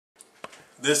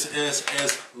This is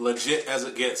as legit as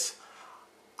it gets.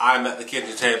 I'm at the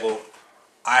kitchen table.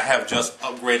 I have just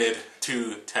upgraded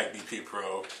to TechDP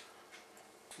Pro.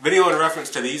 Video in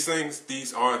reference to these things,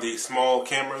 these are the small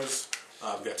cameras.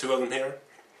 I've got two of them here.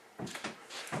 Go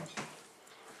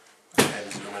ahead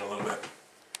and zoom in a little bit.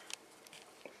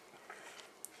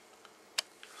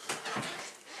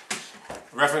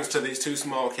 Reference to these two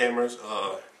small cameras,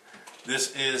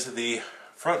 this is the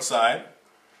front side.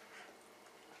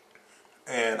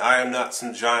 And I am not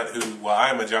some giant who, well, I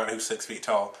am a giant who's 6 feet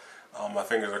tall. My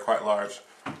fingers are quite large.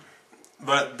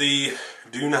 But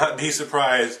do not be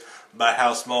surprised by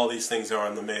how small these things are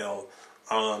in the mail.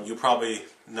 You'll probably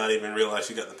not even realize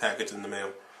you got the package in the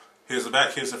mail. Here's the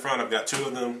back, here's the front. I've got two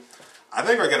of them. I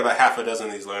think I got about half a dozen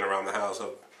of these laying around the house.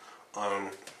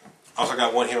 Also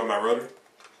got one here on my rotor.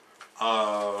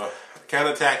 Kind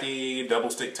of tacky double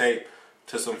stick tape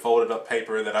to some folded up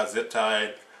paper that I zip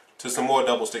tied to some more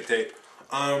double stick tape.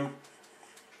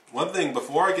 One thing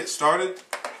before I get started,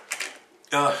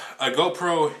 a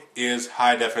GoPro is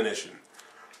high definition.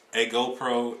 A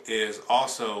GoPro is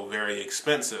also very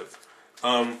expensive.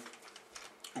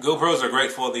 GoPros are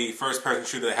great for the first person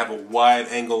shooter. They have a wide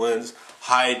angle lens,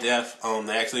 high def.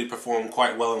 They actually perform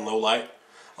quite well in low light,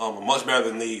 much better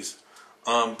than these.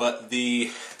 But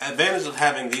the advantage of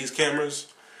having these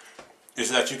cameras is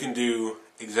that you can do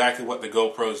exactly what the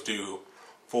GoPros do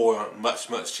for much,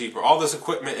 much cheaper. All this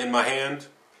equipment in my hand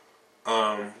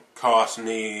cost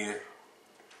me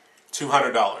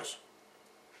 $200.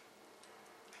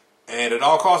 And it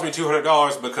all cost me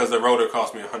 $200 because the rotor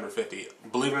cost me $150.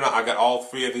 Believe it or not, I got all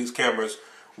three of these cameras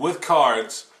with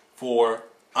cards for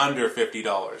under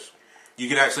 $50. You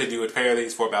can actually do a pair of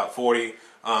these for about $40.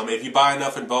 If you buy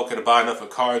enough in bulk and buy enough of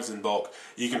cards in bulk,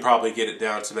 you can probably get it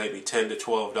down to maybe $10 to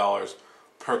 $12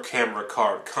 per camera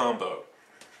card combo.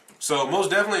 So most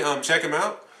definitely check them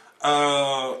out.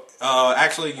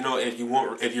 Actually, you know, if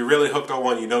you're really hooked on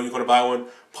one, you know you're going to buy one,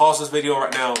 pause this video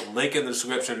right now, link in the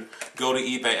description, go to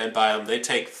eBay and buy them. They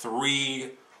take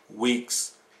 3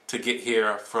 weeks to get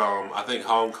here from, I think,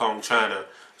 Hong Kong, China.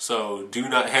 So do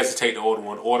not hesitate to order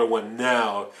one. Order one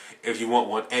now if you want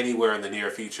one anywhere in the near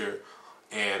future,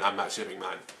 and I'm not shipping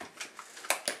mine.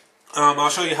 I'll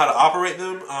show you how to operate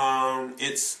them.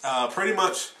 It's pretty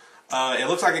much, it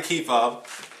looks like a key fob.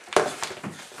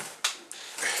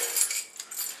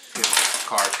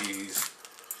 Car keys,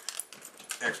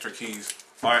 extra keys.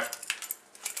 Alright.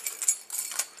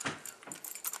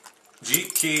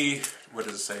 Jeep key, what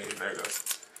does it say? There it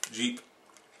goes. Jeep.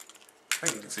 I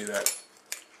think you can see that.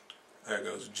 There it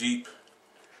goes. Jeep.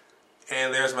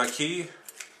 And there's my key.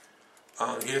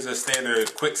 Here's a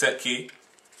standard quick set key.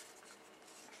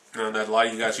 That a lot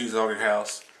of you guys use on your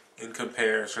house in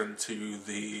comparison to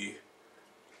the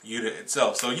unit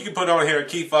itself. So you can put on here a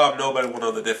key fob, nobody will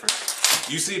know the difference.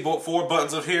 You see 4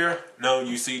 buttons up here? No,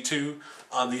 you see 2.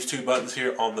 These 2 buttons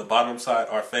here on the bottom side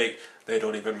are fake. They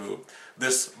don't even move.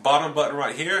 This bottom button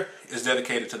right here is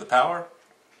dedicated to the power.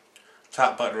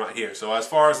 Top button right here. So as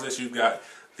far as this, you've got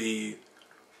the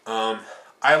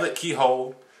eyelet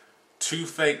keyhole, 2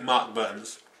 fake mock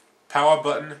buttons, power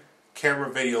button, camera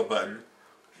video button,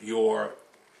 your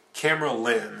camera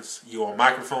lens, your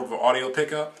microphone for audio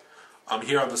pickup.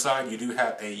 Here on the side, you do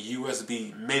have a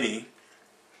USB mini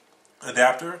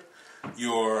adapter,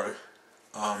 your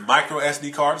micro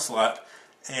SD card slot,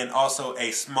 and also a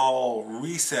small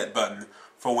reset button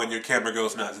for when your camera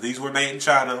goes nuts. These were made in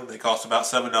China. They cost about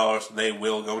 $7. They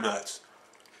will go nuts.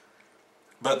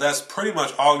 But that's pretty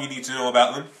much all you need to know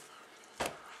about them.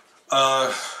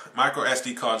 Micro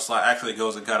SD card slot actually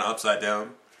goes in kind of upside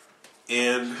down.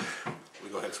 And we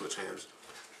go ahead and switch hands.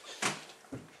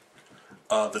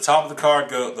 The top of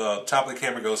the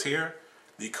camera goes here.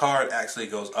 The card actually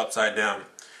goes upside down.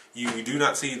 You do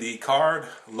not see the card,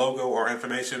 logo, or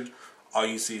information. All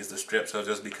you see is the strip, so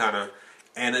just be kind of...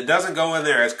 And it doesn't go in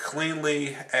there as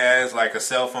cleanly as like a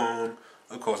cell phone.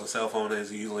 Of course, a cell phone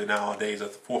is usually nowadays a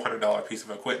 $400 piece of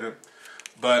equipment.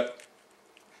 But,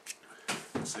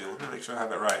 let's see, let me make sure I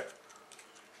have it right.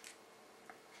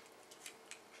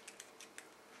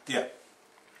 Yeah.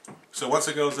 So once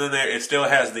it goes in there, it still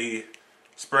has the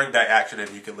spring back action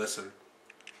if you can listen.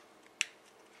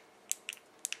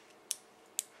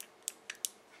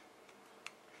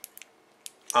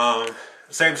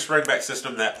 Same spring back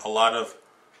system that a lot of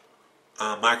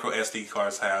micro SD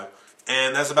cards have,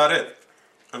 and that's about it.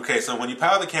 Okay, so when you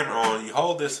power the camera on, you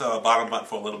hold this bottom button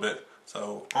for a little bit.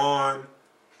 So on,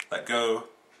 let go,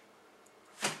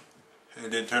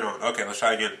 and then turn on. Okay, let's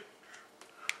try again.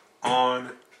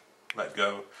 On, let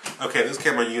go. Okay, this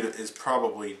camera unit is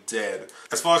probably dead.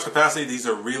 As far as capacity, these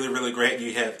are really, really great.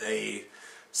 You have a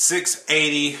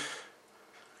 680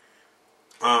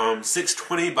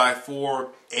 620 by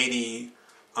 480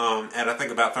 at I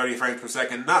think about 30 frames per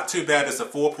second. Not too bad. It's a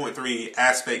 4.3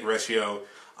 aspect ratio.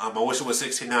 I wish it was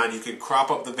 16:9. You can crop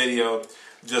up the video.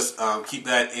 Just keep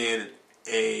that in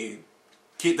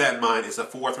mind. It's a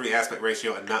 4:3 aspect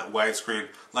ratio and not widescreen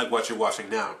like what you're watching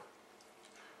now.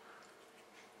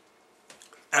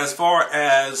 As far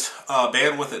as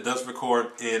bandwidth, it does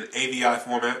record in AVI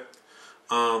format.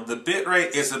 The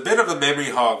bitrate is a bit of a memory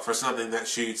hog for something that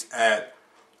shoots at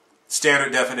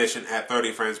standard definition at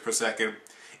 30 frames per second.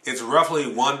 It's roughly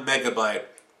 1 megabyte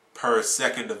per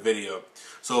second of video.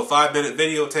 So a 5-minute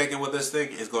video taken with this thing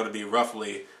is going to be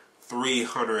roughly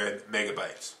 300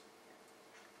 megabytes.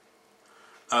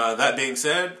 That being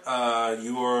said,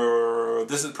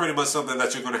 this is pretty much something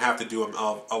that you're going to have to do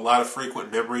a lot of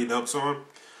frequent memory dumps on.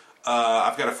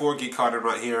 I've got a 4 gig card in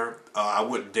right here. I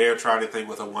wouldn't dare try anything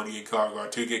with a 1 gig card or a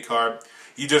 2 gig card.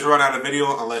 You just run out of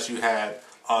video unless you had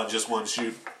just one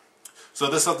shoot. So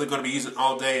this is something going to be using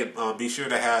all day. Be sure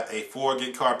to have a 4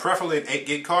 gig card, preferably an 8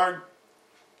 gig card.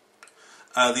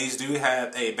 These do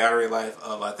have a battery life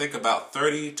of I think about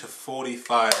 30 to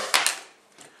 45.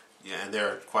 Yeah, and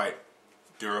they're quite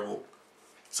durable,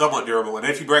 somewhat durable. And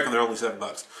if you break them, they're only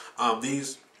 $7.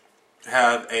 These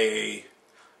have a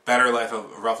battery life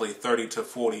of roughly 30 to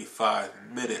 45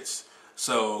 minutes.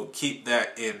 So keep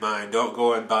that in mind. Don't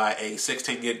go and buy a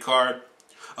 16 gig card.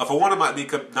 For one, it might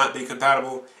not be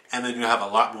compatible, and then you have a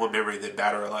lot more memory than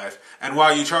battery life. And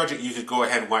while you charge it, you could go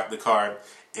ahead and wipe the card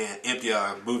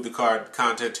and move the card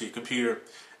content to your computer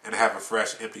and have a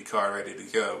fresh empty card ready to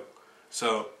go.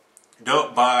 So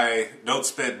don't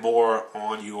spend more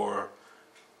on your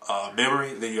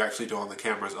memory than you actually do on the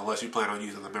cameras unless you plan on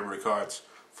using the memory cards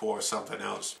for something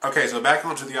else. Okay, so back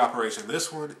onto the operation.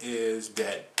 This one is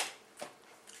dead.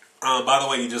 By the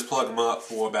way, you just plug them up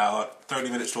for about 30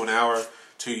 minutes to an hour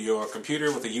to your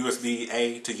computer with a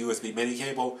USB-A to USB mini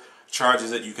cable.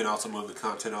 Charges it. You can also move the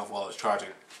content off while it's charging.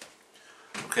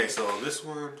 Okay, so this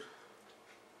one.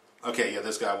 Okay, yeah,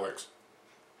 this guy works.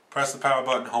 Press the power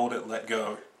button, hold it, let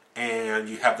go, and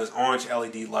you have this orange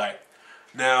LED light.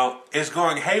 Now, it's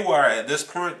going haywire at this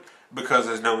point because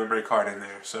there's no memory card in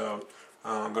there. So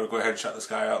I'm going to go ahead and shut this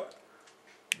guy up.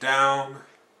 Down,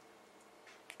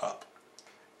 up,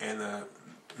 and the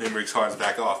memory card's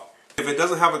back off. If it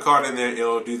doesn't have a card in there,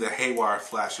 it'll do the haywire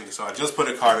flashing. So I just put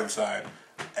a card inside,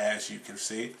 as you can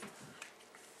see.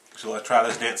 So let's try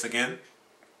this dance again.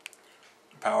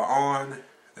 Power on.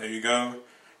 There you go.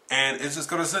 And it's just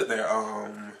going to sit there.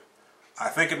 I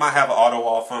think it might have an auto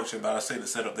wall function, but I've seen it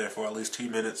sit up there for at least 2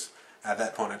 minutes. At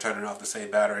that point, I turn it off to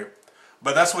save battery.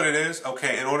 But that's what it is.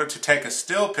 Okay, in order to take a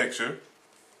still picture,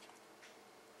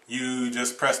 you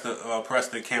just press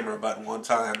the camera button one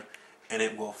time, and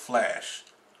it will flash.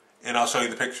 And I'll show you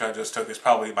the picture I just took. It's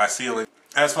probably my ceiling.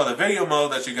 As for the video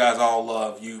mode that you guys all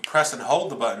love, you press and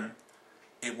hold the button.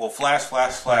 It will flash,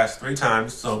 flash, flash 3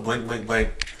 times. So blink, blink,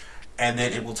 blink. And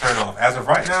then it will turn off. As of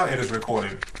right now, it is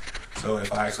recording. So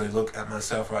if I actually look at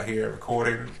myself right here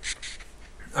recording,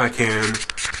 I can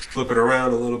flip it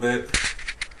around a little bit.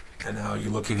 And now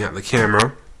you're looking at the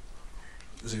camera.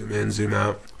 Zoom in, zoom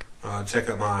out. Check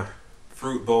out my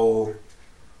fruit bowl.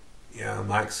 Yeah,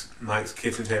 Mike's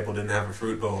kitchen table didn't have a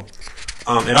fruit bowl.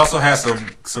 It also has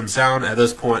some sound. At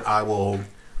this point, I will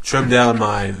trim down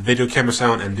my video camera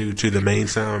sound and do to the main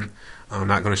sound. I'm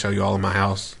not going to show you all of my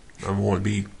house. I want to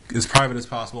be as private as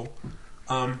possible.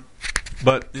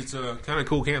 But it's a kind of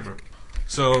cool camera.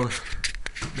 So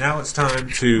now it's time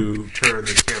to turn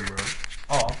the camera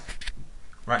off.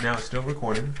 Right now it's still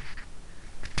recording.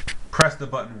 Press the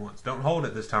button once. Don't hold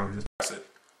it this time, just press it.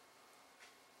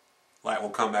 Light will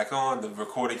come back on. The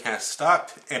recording has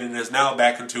stopped, and it is now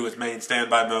back into its main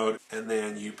standby mode. And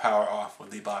then you power off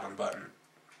with the bottom button.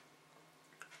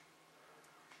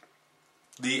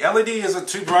 The LED isn't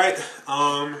too bright.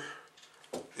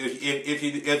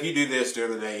 If you do this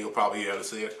during the day, you'll probably be able to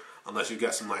see it, unless you've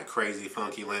got some like crazy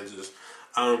funky lenses.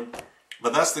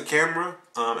 But that's the camera.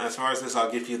 As far as this,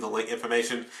 I'll give you the link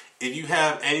information. If you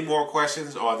have any more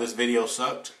questions or this video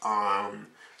sucked,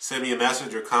 send me a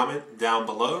message or comment down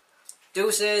below.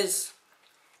 Deuces.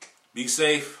 Be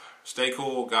safe. Stay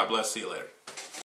cool. God bless. See you later.